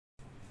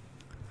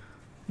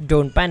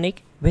Don't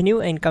panic when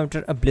you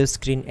encounter a blue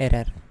screen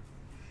error.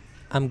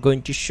 I'm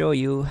going to show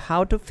you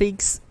how to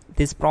fix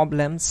this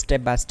problem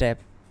step by step.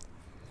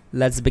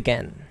 Let's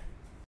begin.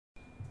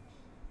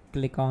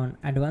 Click on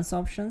Advanced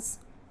Options.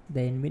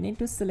 Then we need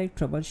to select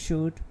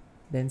Troubleshoot.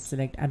 Then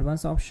select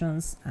Advanced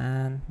Options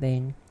and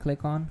then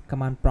click on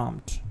Command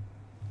Prompt.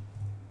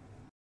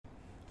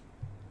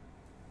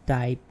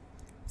 Type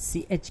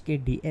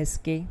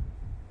chkdsk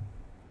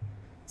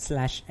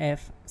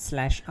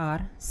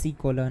 /f/r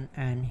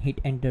and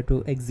hit enter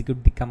to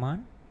execute the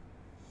command.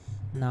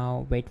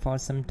 Now wait for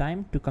some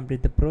time to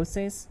complete the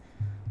process.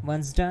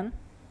 Once done,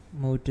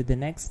 move to the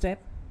next step.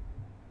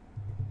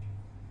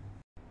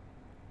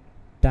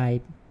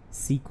 Type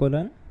c:,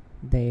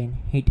 then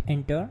hit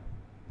enter.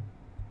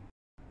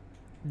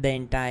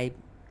 Then type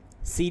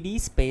cd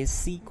space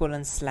c:/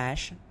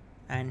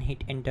 and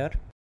hit enter.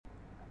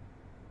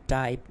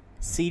 Type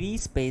cd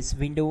space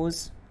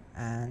Windows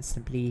and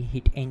simply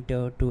hit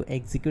enter to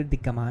execute the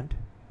command.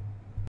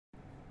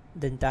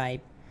 Then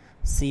type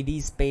cd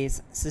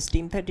space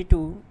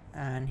system32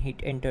 and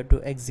hit enter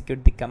to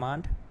execute the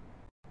command.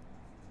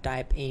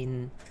 Type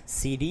in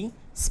cd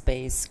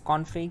space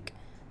config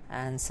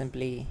and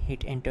simply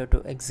hit enter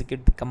to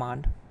execute the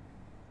command.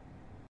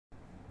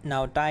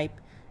 Now type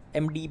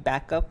md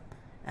backup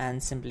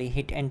and simply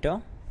hit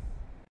enter.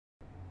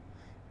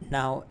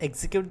 Now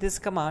execute this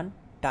command.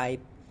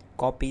 Type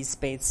copy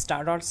space ***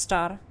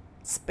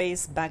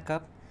 space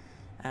backup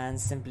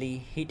and simply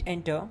hit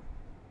enter.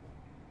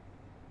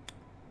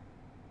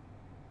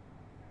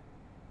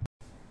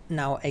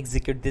 Now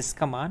execute this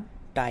command.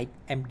 Type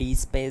md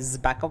space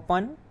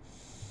backup1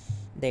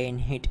 then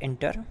hit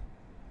enter.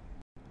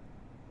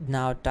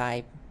 Now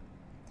type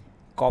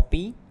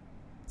copy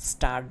 ***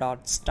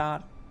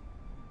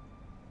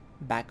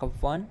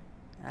 backup1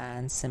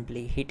 and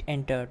simply hit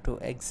enter to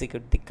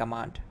execute the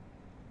command.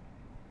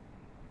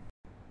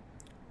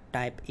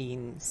 Type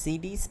in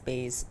cd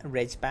space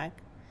regback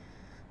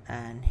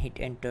and hit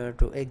enter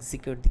to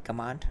execute the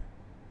command.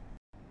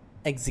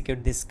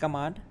 Execute this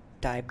command.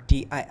 Type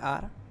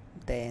dir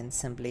then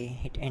simply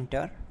hit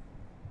enter.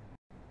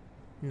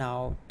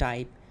 Now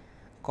type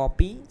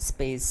copy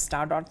space ***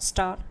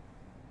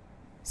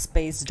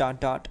 space ...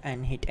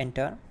 and hit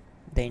enter.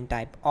 Then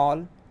type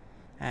all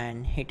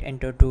and hit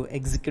enter to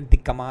execute the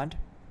command.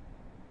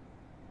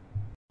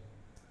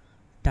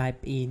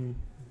 Type in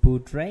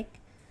bootrec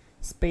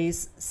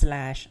space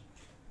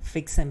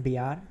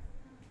 /fixmbr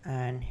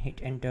and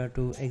hit enter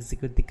to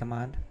execute the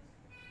command.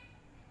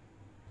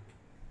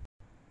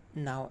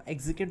 Now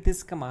execute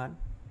this command.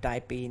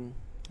 Type in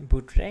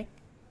bootrec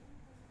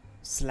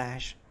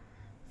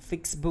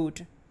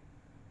 /fixboot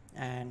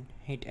and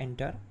hit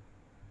enter.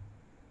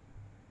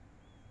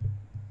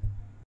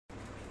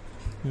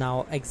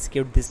 Now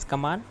execute this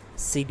command.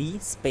 cd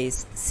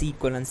space c:/.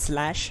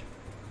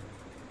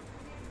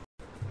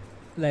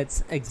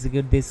 Let's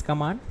execute this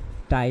command.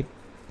 Type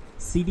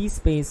cd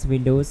space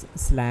Windows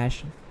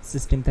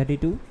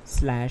 /system32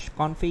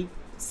 /config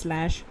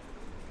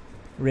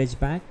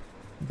 /regback.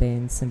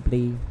 Then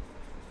simply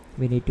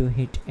we need to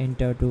hit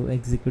enter to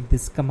execute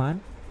this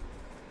command.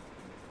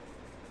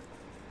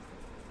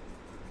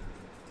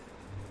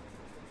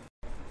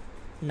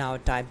 Now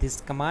type this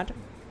command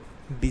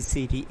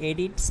bcd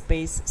edit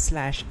space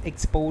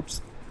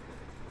 /exports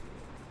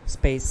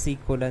space c:/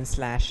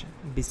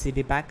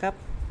 bcd backup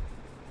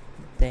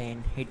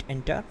then hit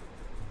enter.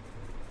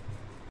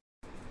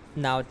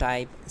 Now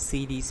type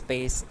cd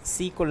space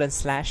c:/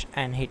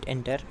 and hit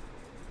enter.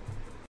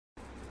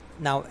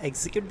 Now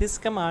execute this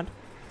command.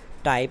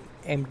 Type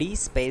md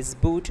space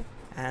boot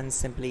and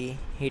simply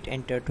hit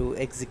enter to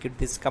execute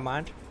this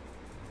command.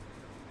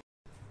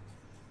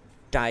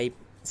 Type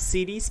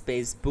cd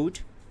space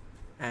boot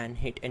and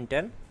hit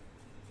enter.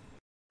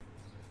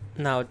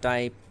 Now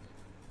type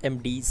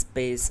md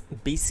space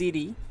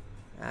bcd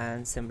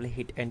and simply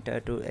hit enter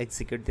to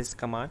execute this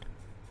command.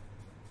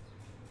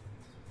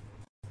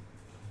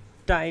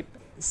 Type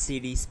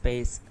cd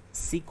space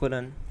c:/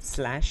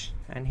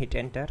 and hit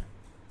enter.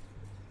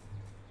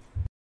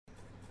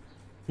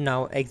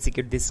 Now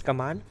execute this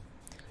command.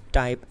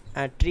 Type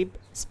attrib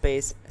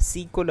space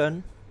c:/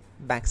 \boot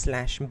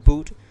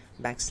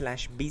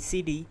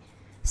 \bcd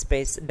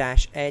space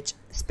 -h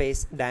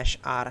space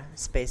 -r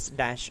space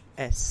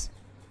 -s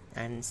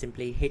and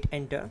simply hit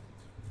enter.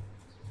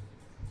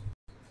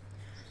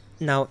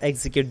 Now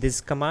execute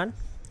this command.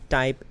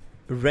 Type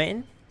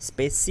ren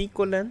space c:/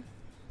 /boot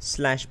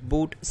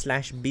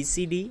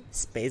 /bcd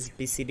space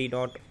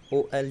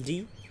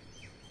bcd.old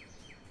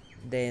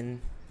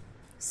then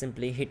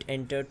simply hit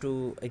enter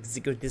to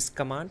execute this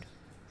command.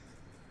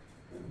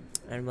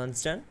 And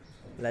once done,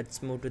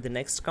 let's move to the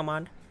next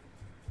command.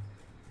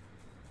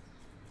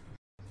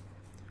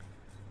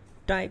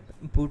 Type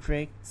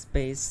bootrec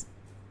space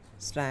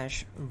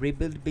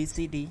 /rebuild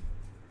bcd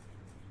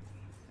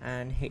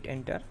and hit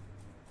enter.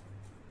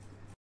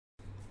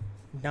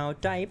 Now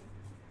type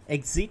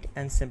exit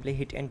and simply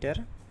hit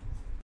enter.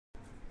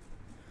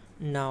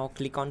 Now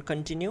click on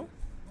continue.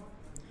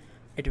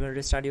 It will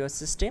restart your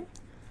system.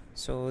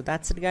 So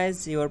that's it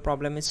guys, your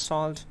problem is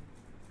solved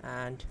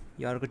and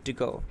you're good to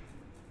go.